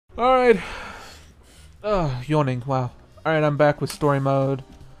Alright. Yawning, wow. Alright, I'm back with story mode.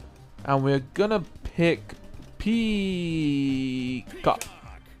 And we're gonna pick Peacock.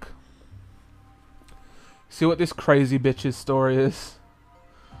 See what this crazy bitch's story is.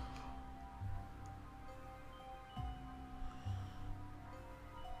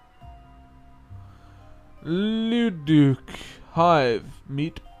 Luduc Hive.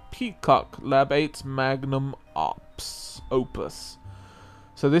 Meet Peacock. Lab 8's Magnum Opus.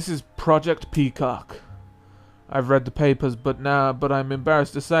 So this is Project Peacock. I've read the papers, but I'm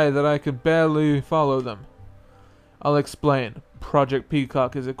embarrassed to say that I can barely follow them. I'll explain. Project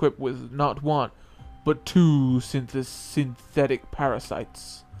Peacock is equipped with not one, but two synthetic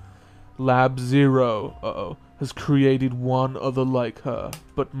parasites. Lab 0, has created one other like her,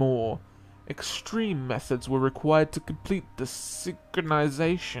 but more extreme methods were required to complete the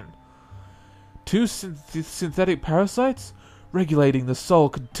synchronization. Two synthetic parasites? Regulating the soul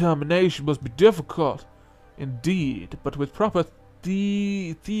contamination must be difficult. Indeed, but with proper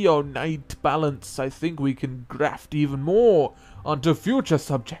theonite balance, I think we can graft even more onto future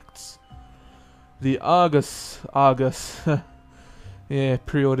subjects. The Argus, yeah,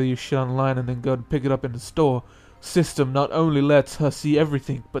 pre-order your shit online and then go and pick it up in the store. System not only lets her see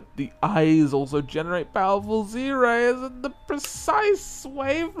everything, but the eyes also generate powerful Z-rays and the precise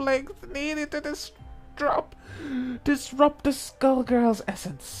wavelength needed to disrupt the Skullgirls'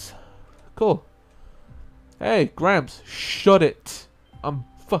 essence. Cool. Hey, Gramps, shut it. I'm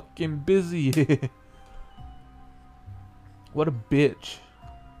fucking busy. What a bitch.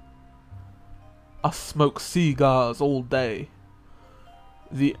 I smoke cigars all day.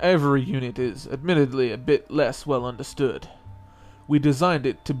 The Avery unit is, admittedly, a bit less well understood. We designed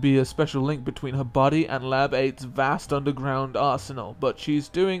it to be a special link between her body and Lab 8's vast underground arsenal, but she's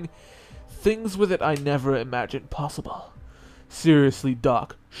doing things with it I never imagined possible. Seriously,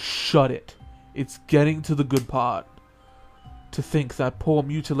 Doc, shut it. It's getting to the good part. To think that poor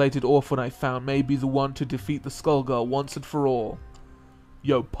mutilated orphan I found may be the one to defeat the Skullgirl once and for all.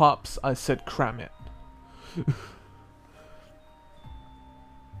 Yo, Pops, I said cram it.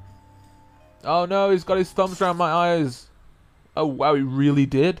 Oh no, he's got his thumbs around my eyes. Oh wow, he really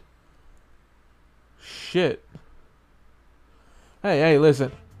did? Shit. Hey,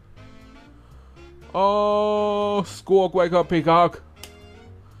 listen. Oh, Squawk, wake up, Peacock.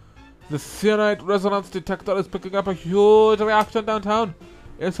 The Cyanide resonance detector is picking up a huge reaction downtown.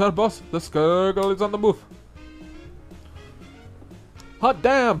 It's her boss. The Skullgirl is on the move. Hot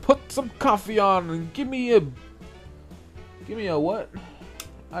damn! Put some coffee on and give me a what?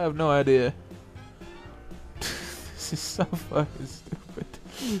 I have no idea. This is so fucking stupid.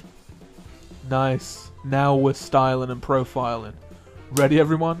 Nice. Now we're styling and profiling. Ready,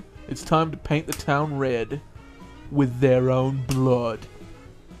 everyone? It's time to paint the town red with their own blood.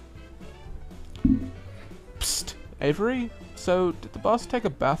 Psst, Avery? So, did the boss take a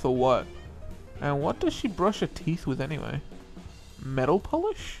bath or what? And what does she brush her teeth with anyway? Metal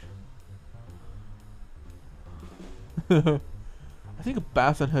polish? I think a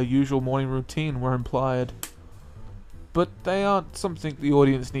bath and her usual morning routine were implied. But they aren't something the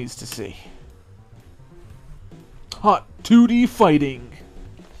audience needs to see. Hot 2D fighting!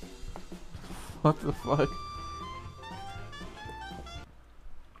 What the fuck?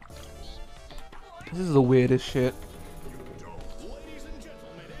 This is the weirdest shit.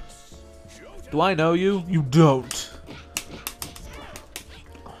 Do I know you? You don't.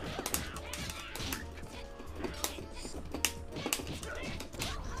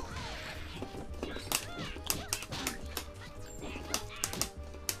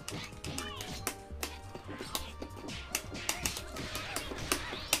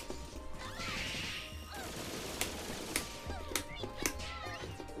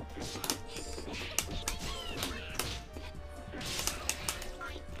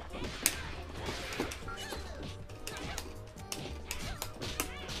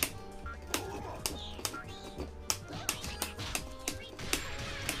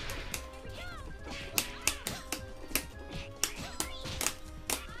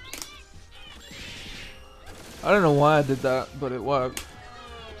 I don't know why I did that, but it worked.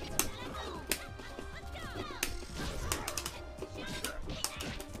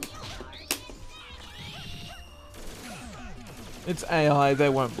 It's AI, they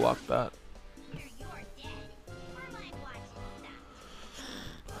won't block that.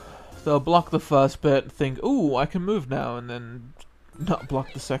 They'll block the first bit and think, ooh, I can move now, and then not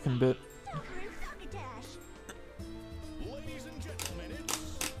block the second bit.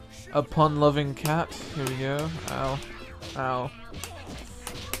 A pun-loving cat. Here we go. Ow. Ow.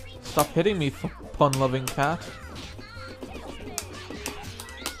 Stop hitting me, pun-loving cat.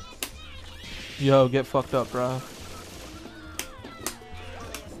 Yo, get fucked up, bro.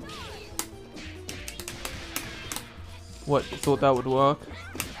 What, you thought that would work?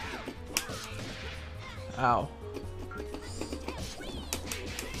 Ow.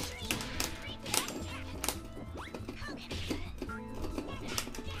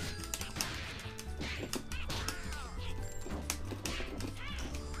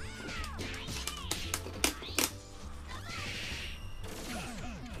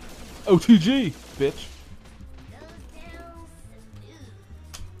 OTG, bitch.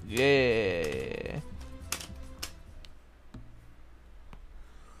 Yeah.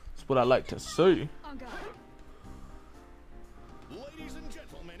 That's what I like to see. Ladies and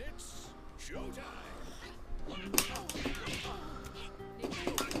gentlemen, it's showtime.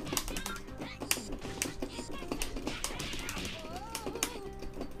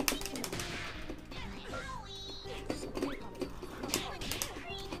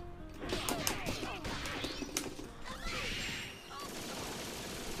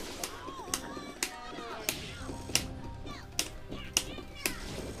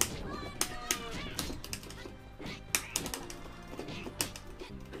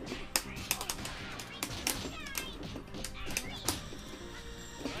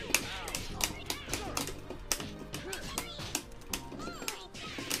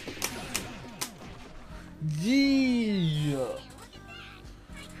 Yeah.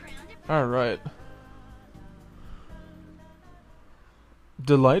 All right.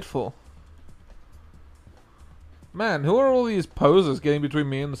 Delightful. Man, who are all these posers getting between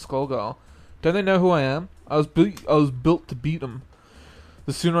me and the Skullgirl? Don't they know who I am? I was built to beat them.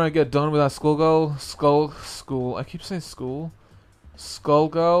 The sooner I get done with that Skullgirl, I keep saying school.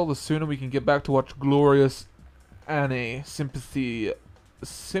 Skullgirl, the sooner we can get back to watch glorious Annie Symphony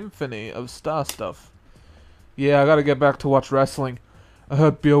of Star Stuff. Yeah, I gotta get back to watch wrestling. I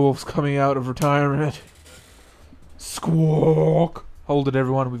heard Beowulf's coming out of retirement. Squawk! Hold it,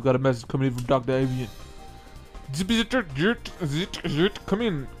 everyone. We've got a message coming in from Dr. Avian. Come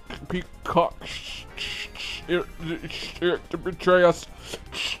in, Peacock. To betray us.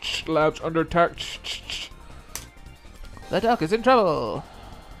 Labs under attack. The duck is in trouble.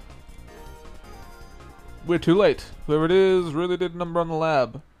 We're too late. Whoever it is really did a number on the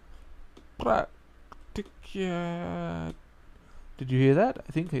lab. Yeah. Did you hear that?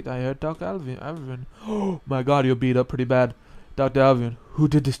 I think I heard Dr. Alvin. Oh my god, you're beat up pretty bad. Dr. Alvin, who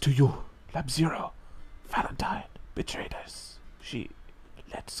did this to you? Lab Zero. Valentine betrayed us. She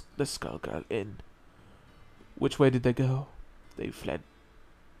let the Skullgirl in. Which way did they go? They fled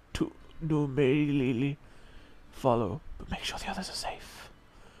to New Lily. Follow, but make sure the others are safe.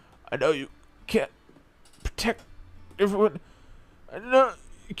 I know you can't protect everyone. I know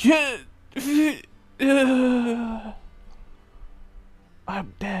you can't.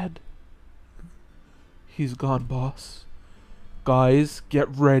 I'm dead. He's gone, boss. Guys, get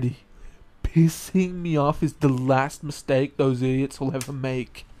ready. Pissing me off is the last mistake those idiots will ever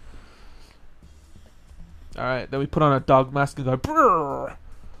make. Alright, then we put on a dog mask and go, brrr!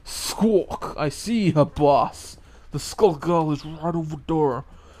 Squawk! I see her, boss. The Skullgirl is right over there.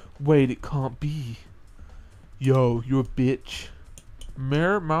 Wait, it can't be. Yo, you're a bitch.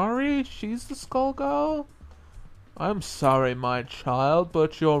 Mari? She's the Skullgirl? I'm sorry, my child,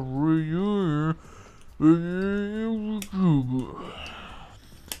 but you're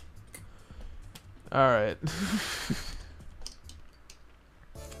Alright.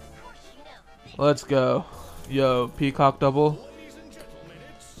 Let's go. Yo, Peacock double.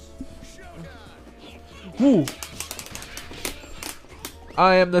 Woo!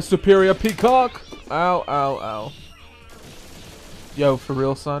 I am the superior Peacock! Ow, ow, ow. Yo, for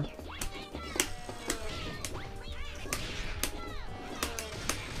real, son?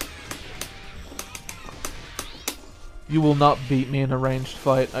 You will not beat me in a ranged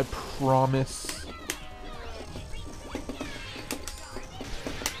fight, I promise.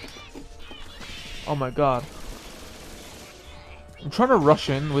 Oh my god. I'm trying to rush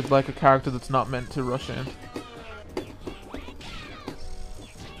in with like a character that's not meant to rush in.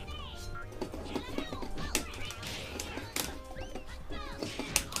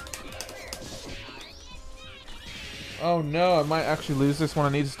 Oh no, I might actually lose this one. I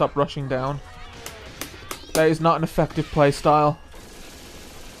need to stop rushing down. That is not an effective playstyle.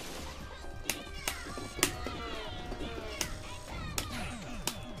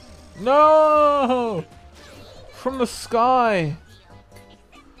 No! From the sky!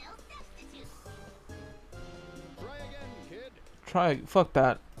 Try, fuck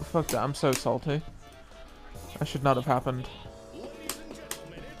that. Fuck that, I'm so salty. That should not have happened.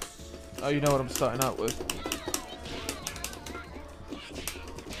 Oh, you know what I'm starting out with.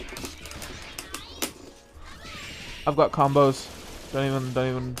 I've got combos. Don't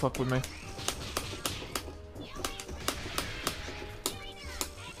even fuck with me.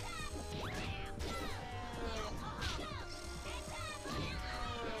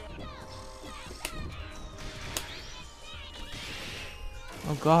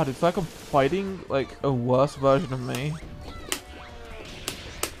 Oh god, it's like I'm fighting like a worse version of me.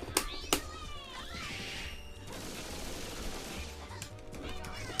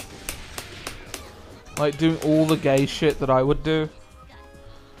 Like doing all the gay shit that I would do.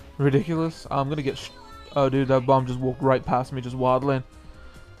 Ridiculous. I'm gonna get oh dude, that bomb just walked right past me, just waddling.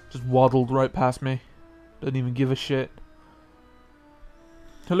 Just waddled right past me. Didn't even give a shit.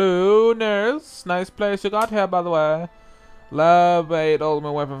 Hello, nurse. Nice place you got here, by the way. Lab 8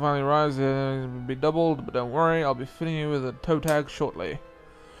 ultimate weapon finally arrives. It will be doubled, but don't worry, I'll be fitting you with a toe tag shortly.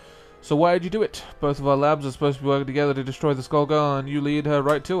 So why did you do it? Both of our labs are supposed to be working together to destroy the Skullgirl, and you lead her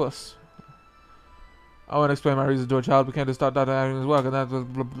right to us. I won't explain my reasons to a child. We can't just start having this work, and that's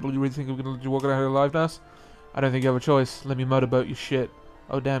you really think we're gonna let you walk out of her alive, nurse? I don't think you have a choice. Let me motorboat you shit.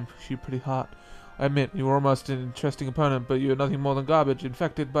 Oh damn, she's pretty hot. I admit, you were almost an interesting opponent, but you're nothing more than garbage,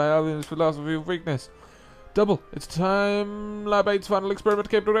 infected by Alien's philosophy of weakness. Double, it's time. Lab 8's final experiment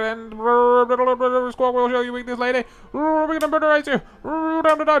came to an end. Squawk will show you weakness, lady. We're gonna murderize you.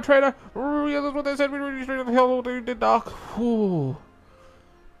 Down to die, traitor. Yeah, that's what they said. We really straight to the hell. What you did, Doc. Whew.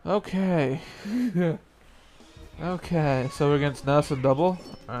 Okay. Okay, so we're against Nurse and Double.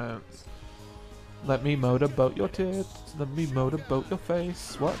 Alright. Let me motorboat your tits. Let me motorboat your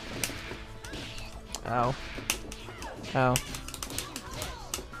face. What? Ow. Ow.